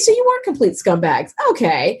 Okay, so you are complete scumbags.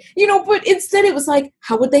 Okay. You know, but instead it was like,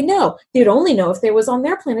 how would they know? They'd only know if they was on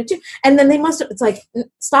their planet too. And then they must have, it's like,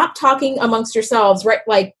 stop talking amongst yourselves, right?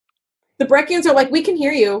 Like, the Breckians are like, we can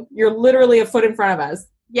hear you. You're literally a foot in front of us.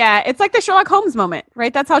 Yeah, it's like the Sherlock Holmes moment,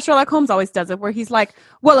 right? That's how Sherlock Holmes always does it, where he's like,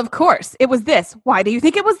 well, of course, it was this. Why do you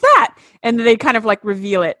think it was that? And they kind of like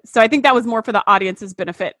reveal it. So I think that was more for the audience's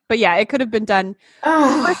benefit. But yeah, it could have been done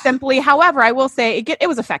more simply. However, I will say it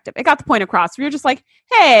was effective. It got the point across. We were just like,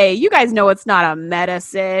 hey, you guys know it's not a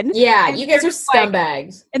medicine. Yeah, and you guys are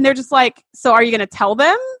scumbags. And they're just like, so are you going to tell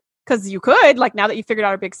them? Because you could, like now that you figured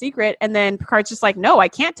out our big secret. And then Picard's just like, no, I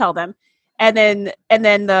can't tell them. And then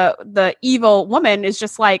the evil woman is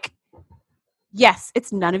just like, yes,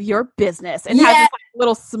 it's none of your business. And has this like,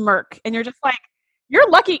 little smirk. And you're just like, you're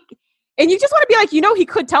lucky. And you just want to be like, you know, he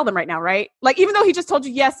could tell them right now, right? Like, even though he just told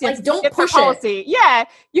you, yes, like, don't it's push policy. it. Yeah.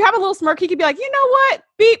 You have a little smirk. He could be like, you know what?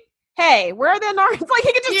 Beep. hey, where are the Anarans? Like,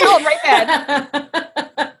 he could just tell him right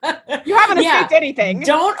then. You haven't escaped anything.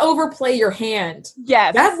 Don't overplay your hand.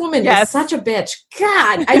 Yes. That woman is such a bitch.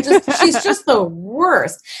 God, she's just the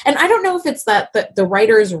worst. And I don't know if it's that the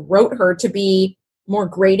writers wrote her to be more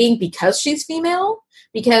grating because she's female,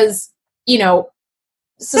 because, you know,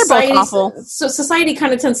 society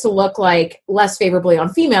kind of tends to look like less favorably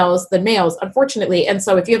on females than males, unfortunately. And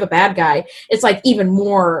so if you have a bad guy, it's like even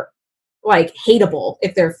more like hateable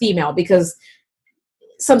if they're female, because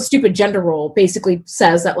some stupid gender role basically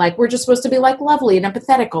says that like we're just supposed to be like lovely and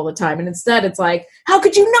empathetic all the time, and instead it's like, how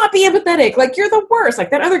could you not be empathetic? Like, you're the worst.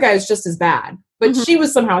 Like, that other guy is just as bad, but she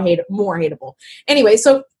was somehow more hateable. Anyway,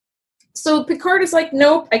 so Picard is like,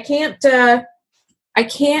 nope, I can't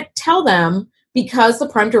tell them because the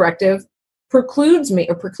Prime Directive precludes me,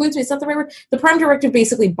 is that the right word? The Prime Directive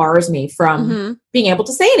basically bars me from being able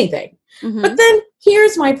to say anything. But then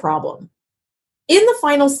here's my problem. In the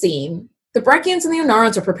final scene, the Breckians and the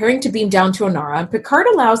Onarans are preparing to beam down to Onara, and Picard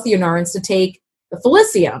allows the Onarans to take the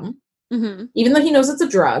Felicium, even though he knows it's a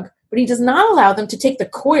drug, but he does not allow them to take the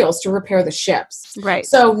coils to repair the ships. Right.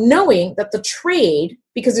 So knowing that the trade,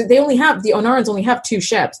 because the Onarans only have 2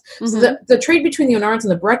 ships, so the trade between the Onarans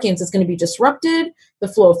and the Breckians is going to be disrupted. The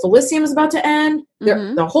flow of Felicium is about to end.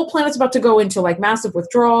 The whole planet's about to go into like massive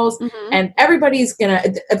withdrawals, and everybody's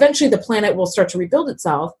eventually the planet will start to rebuild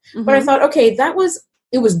itself. But I thought, okay, it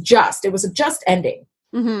was a just ending.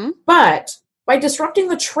 But by disrupting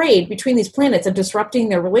the trade between these planets and disrupting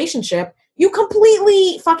their relationship, you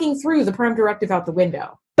completely fucking threw the Prime Directive out the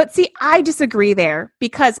window. But see, I disagree there,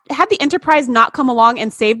 because had the Enterprise not come along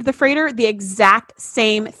and saved the freighter, the exact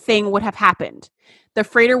same thing would have happened. The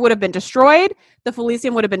freighter would have been destroyed. The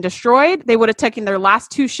Felicium would have been destroyed. They would have taken their last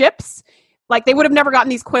 2 ships. Like, they would have never gotten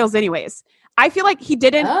these coils anyways. I feel like he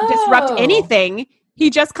didn't disrupt anything. He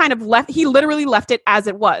just kind of literally left it as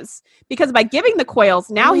it was, because by giving the coils,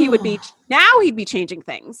 now he'd be changing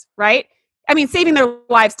things, right? I mean, saving their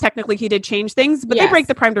lives, technically he did change things, but they break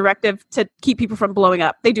the Prime Directive to keep people from blowing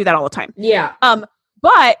up. They do that all the time. Yeah.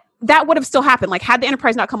 But that would have still happened. Like, had the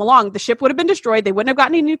Enterprise not come along, the ship would have been destroyed. They wouldn't have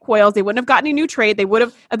gotten any new coils. They wouldn't have gotten any new trade. They would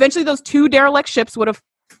have, eventually those 2 derelict ships would have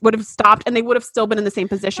stopped, and they would have still been in the same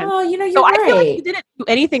position. Oh, you're so right. I feel like he didn't do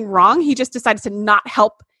anything wrong. He just decided to not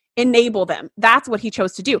help enable them. That's what he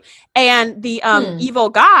chose to do. And the evil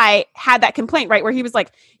guy had that complaint, right, where he was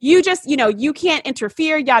like, you just, you can't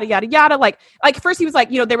interfere, yada yada yada. Like first he was like,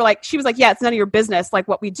 they were like, she was like, yeah, it's none of your business, like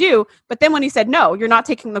what we do. But then when he said, no, you're not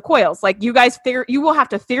taking the coils, like, you will have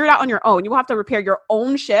to figure it out on your own. You will have to repair your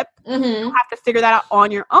own ship. You'll have to figure that out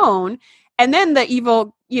on your own. And then the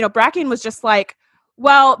evil, Bracken was just like,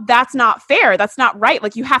 well, that's not fair. That's not right.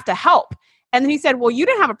 Like, you have to help. And then he said, well, you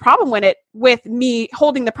didn't have a problem with me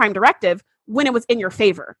holding the Prime Directive when it was in your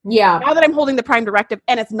favor. Yeah. Now that I'm holding the Prime Directive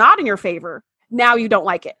and it's not in your favor, now you don't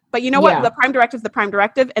like it. But you know what? The Prime Directive is the Prime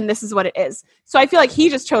Directive, and this is what it is. So I feel like he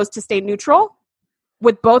just chose to stay neutral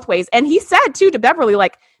with both ways. And he said, too, to Beverly,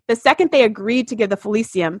 like, the second they agreed to give the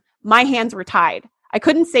Felicium, my hands were tied. I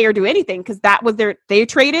couldn't say or do anything because that was they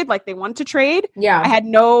traded, like, they wanted to trade. Yeah. I have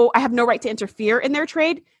no right to interfere in their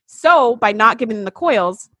trade. So by not giving them the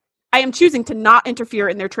coils, I am choosing to not interfere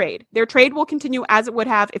in their trade. Their trade will continue as it would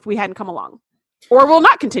have if we hadn't come along, or will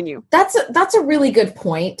not continue. That's a really good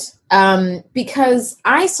point, because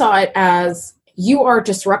I saw it as, you are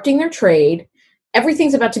disrupting their trade.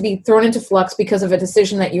 Everything's about to be thrown into flux because of a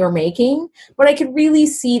decision that you're making. But I could really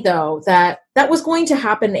see, though, that was going to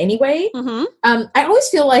happen anyway. I always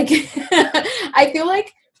feel like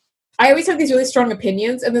I always have these really strong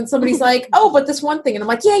opinions, and then somebody's like, oh, but this one thing. And I'm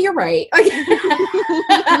like, yeah, you're right.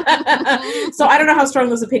 So I don't know how strong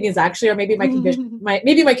those opinions actually are. Maybe my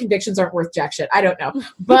convictions aren't worth jack shit. I don't know.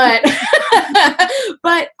 But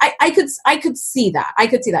but I could see that.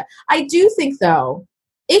 I do think, though,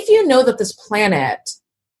 if you know that this planet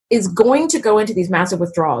is going to go into these massive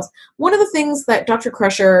withdrawals, one of the things that Dr.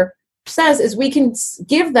 Crusher says is we can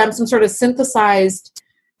give them some sort of synthesized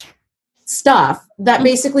stuff that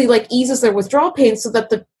basically like eases their withdrawal pain, so that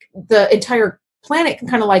the entire planet can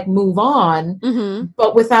kind of like move on,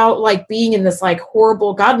 but without like being in this like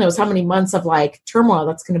horrible, God knows how many months of like turmoil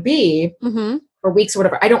that's going to be, or weeks or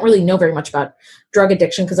whatever. I don't really know very much about drug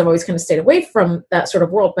addiction because I've always kind of stayed away from that sort of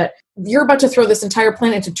world, but you're about to throw this entire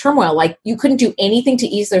planet into turmoil. Like, you couldn't do anything to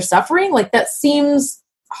ease their suffering. Like, that seems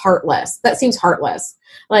heartless.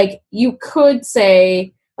 Like, you could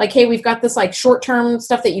say, like, hey, we've got this like short-term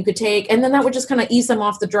stuff that you could take, and then that would just kind of ease them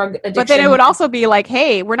off the drug addiction. But then it would also be like,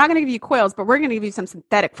 hey, we're not going to give you coils, but we're going to give you some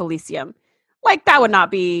synthetic Felicium. Like, that would not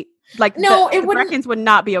be like, the Breckons would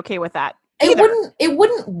not be okay with that either. It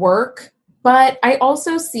wouldn't work. But I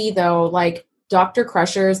also see, though, like, Dr.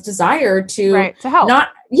 Crusher's desire to help.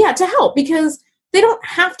 To help, because they don't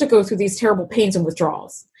have to go through these terrible pains and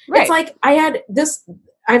withdrawals. Right. It's like I had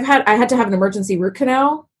to have an emergency root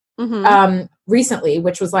canal recently,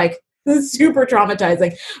 which was like super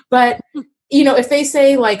traumatizing. But, if they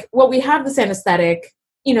say like, well, we have this anesthetic,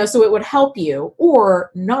 so it would help you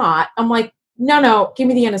or not, I'm like, no, give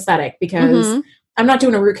me the anesthetic, because I'm not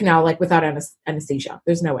doing a root canal like without anesthesia.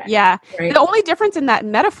 There's no way. Yeah. Right? The only difference in that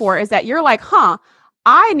metaphor is that you're like,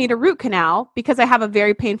 I need a root canal because I have a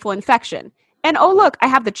very painful infection. And oh, look, I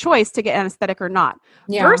have the choice to get anesthetic or not.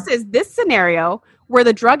 Yeah. Versus this scenario where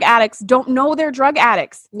the drug addicts don't know they're drug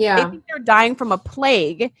addicts. Yeah. They think they're dying from a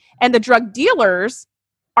plague, and the drug dealers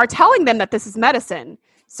are telling them that this is medicine.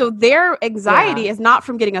 So their anxiety is not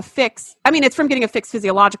from getting a fix. I mean, it's from getting a fix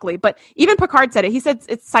physiologically, but even Picard said it. He said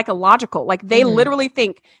it's psychological. Like they literally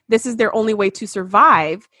think this is their only way to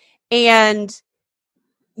survive. And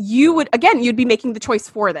you'd be making the choice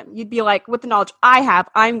for them. You'd be like, with the knowledge I have,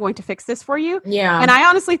 I'm going to fix this for you. Yeah. And I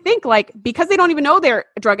honestly think like, because they don't even know they're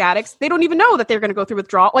drug addicts, they don't even know that they're going to go through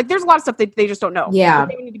withdrawal. Like there's a lot of stuff that they just don't know. Yeah.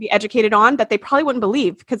 They need to be educated on that they probably wouldn't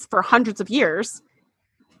believe, because for hundreds of years,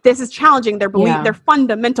 this is challenging their belief, their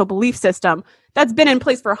fundamental belief system that's been in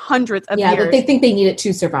place for hundreds of years. Yeah, that they think they need it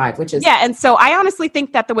to survive, which is... Yeah, and so I honestly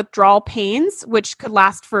think that the withdrawal pains, which could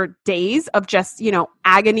last for days of just,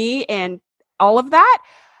 agony and all of that,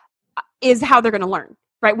 is how they're going to learn,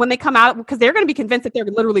 right? When they come out, because they're going to be convinced that they're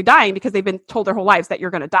literally dying because they've been told their whole lives that you're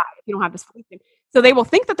going to die if you don't have this thing. So they will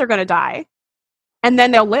think that they're going to die, and then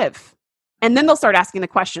they'll live. And then they'll start asking the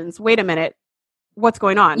questions, wait a minute, what's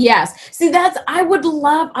going on? Yes. See, I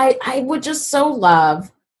would just so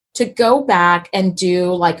love to go back and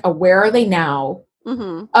do like a Where Are They Now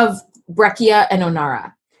of Breccia and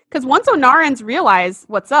Onara. Because once Onarans realize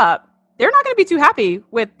what's up, they're not going to be too happy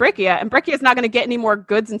with Breccia, and Breccia is not going to get any more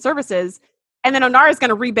goods and services. And then Onara is going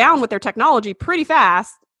to rebound with their technology pretty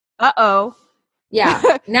fast. Uh-oh.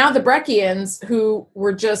 Yeah. Now the Breccians, who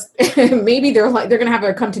were just, maybe they're going to have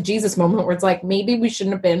a come to Jesus moment where it's like, maybe we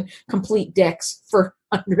shouldn't have been complete dicks for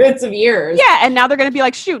hundreds of years. Yeah. And now they're going to be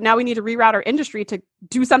like, shoot, now we need to reroute our industry to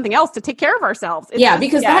do something else to take care of ourselves.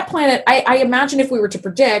 Because that planet, I imagine if we were to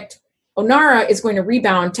predict, Onara is going to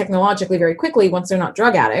rebound technologically very quickly once they're not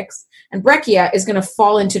drug addicts. And Breccia is going to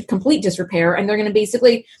fall into complete disrepair. And they're going to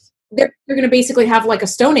basically... They're going to basically have like a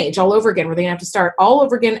Stone Age all over again, where they're going to have to start all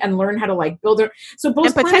over again and learn how to like build their. So both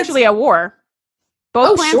and potentially a war.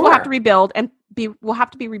 Both planets will have to rebuild and will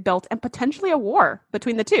have to be rebuilt, and potentially a war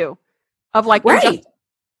between the two, of like right.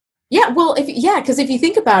 Yeah, well, because if you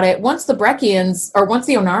think about it, once the Breccians or once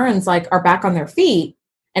the Onarans like are back on their feet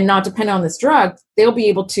and not depend on this drug, they'll be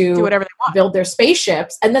able to do whatever they want, build their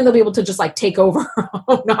spaceships, and then they'll be able to just like take over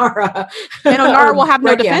Onara. And Onara will have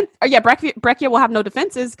no defense. Breccia will have no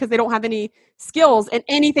defenses because they don't have any skills in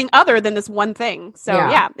anything other than this one thing. So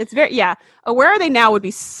it's very Where Are They Now would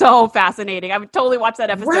be so fascinating. I would totally watch that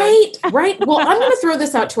episode. Right. Well, I'm going to throw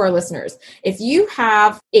this out to our listeners. If you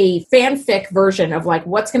have a fanfic version of like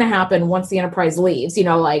what's going to happen once the Enterprise leaves,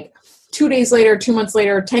 like 2 days later, 2 months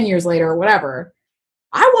later, 10 years later, or whatever.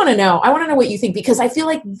 I want to know what you think, because I feel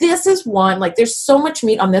like this is one, like there's so much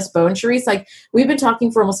meat on this bone, Charisse. Like we've been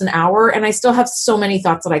talking for almost an hour and I still have so many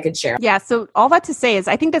thoughts that I could share. Yeah. So all that to say is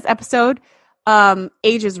I think this episode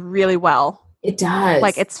ages really well. It does.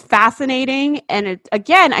 Like it's fascinating. And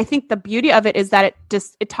I think the beauty of it is that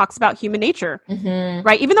it talks about human nature,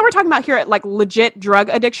 right? Even though we're talking about here like legit drug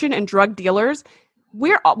addiction and drug dealers,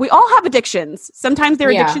 we all have addictions. Sometimes they're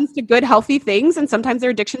addictions to good, healthy things. And sometimes they're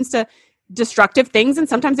addictions to destructive things, and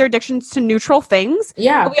sometimes they're addictions to neutral things.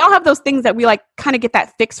 Yeah. But we all have those things that we like kind of get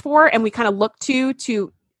that fix for, and we kind of look to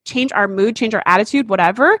change our mood, change our attitude,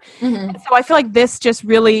 whatever. And so I feel like this just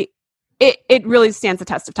really, it really stands the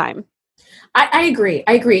test of time. I agree.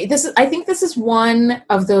 I think this is one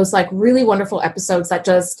of those like really wonderful episodes that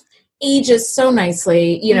just ages so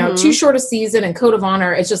nicely, Too Short a Season and Code of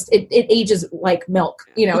Honor. It's just, it ages like milk,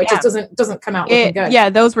 it just doesn't come out looking good. Yeah.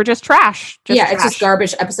 Those were just trash. It's just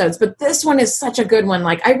garbage episodes, but this one is such a good one.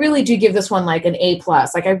 Like I really do give this one like an A+.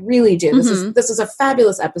 Like I really do. This is a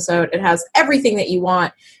fabulous episode. It has everything that you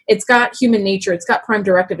want. It's got human nature. It's got Prime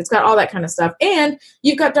Directive. It's got all that kind of stuff. And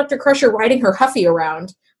you've got Dr. Crusher riding her Huffy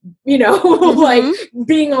around, like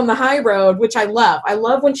being on the high road, which I love. I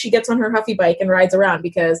love when she gets on her Huffy bike and rides around,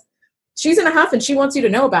 because she's in a huff and she wants you to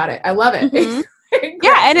know about it. I love it.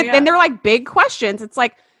 And they're like big questions. It's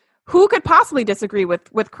like, who could possibly disagree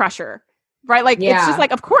with Crusher, right? Like, it's just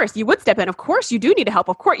like, of course you would step in. Of course you do need to help.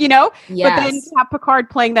 Of course, But then you have Picard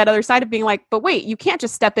playing that other side of being like, but wait, you can't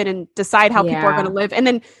just step in and decide how people are going to live and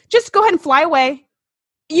then just go ahead and fly away.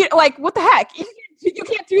 Like, what the heck? you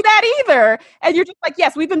can't do that either. And you're just like,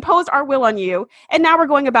 yes, we've imposed our will on you. And now we're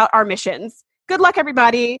going about our missions. Good luck,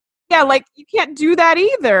 everybody. Yeah, like you can't do that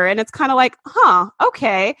either. And it's kind of like,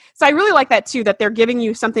 okay. So I really like that too, that they're giving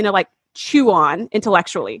you something to like chew on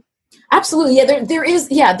intellectually. Absolutely.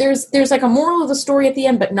 Yeah, there's like a moral of the story at the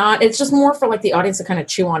end, but not, it's just more for like the audience to kind of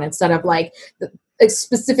chew on instead of like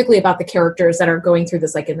specifically about the characters that are going through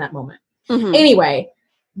this like in that moment. Mm-hmm. Anyway,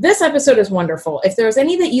 this episode is wonderful. If there's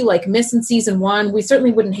any that you like miss in season 1, we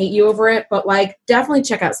certainly wouldn't hate you over it, but like definitely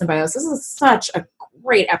check out Symbiosis. This is such a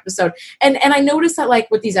great episode. And I noticed that like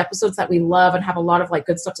with these episodes that we love and have a lot of like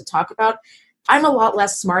good stuff to talk about, I'm a lot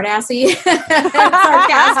less smart-assy and sarcastic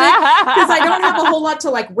because I don't have a whole lot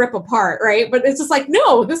to like rip apart, right? But it's just like,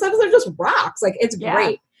 no, this episode just rocks. Like it's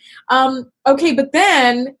great. Okay, but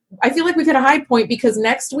then I feel like we've hit a high point because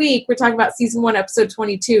next week we're talking about season 1, episode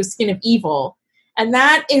 22, Skin of Evil. And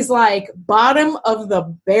that is like bottom of the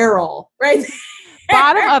barrel, right?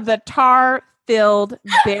 Bottom of the tar-filled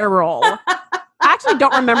barrel. I actually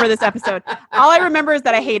don't remember this episode. All I remember is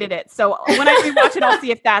that I hated it. So when I rewatch it, I'll see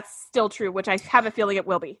if that's still true, which I have a feeling it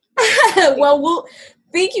will be. Well,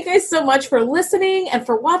 thank you guys so much for listening and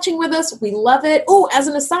for watching with us. We love it. Oh, as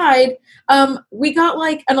an aside, we got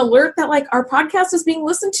like an alert that like our podcast is being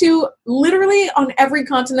listened to literally on every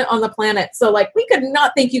continent on the planet. So like we could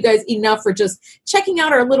not thank you guys enough for just checking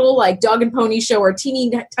out our little like dog and pony show, our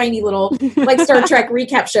teeny tiny little like Star Trek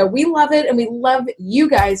recap show. We love it. And we love you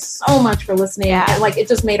guys so much for listening. Yeah. And like it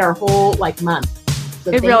just made our whole like month.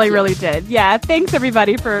 So it really did. Yeah. Thanks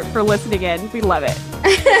everybody for listening in. We love it.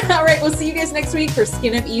 All right. We'll see you guys next week for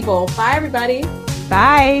Skin of Evil. Bye everybody.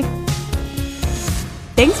 Bye.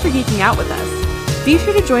 Thanks for geeking out with us. Be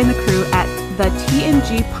sure to join the crew at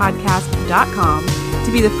thetngpodcast.com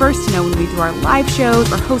to be the first to know when we do our live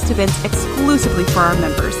shows or host events exclusively for our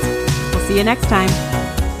members. We'll see you next time.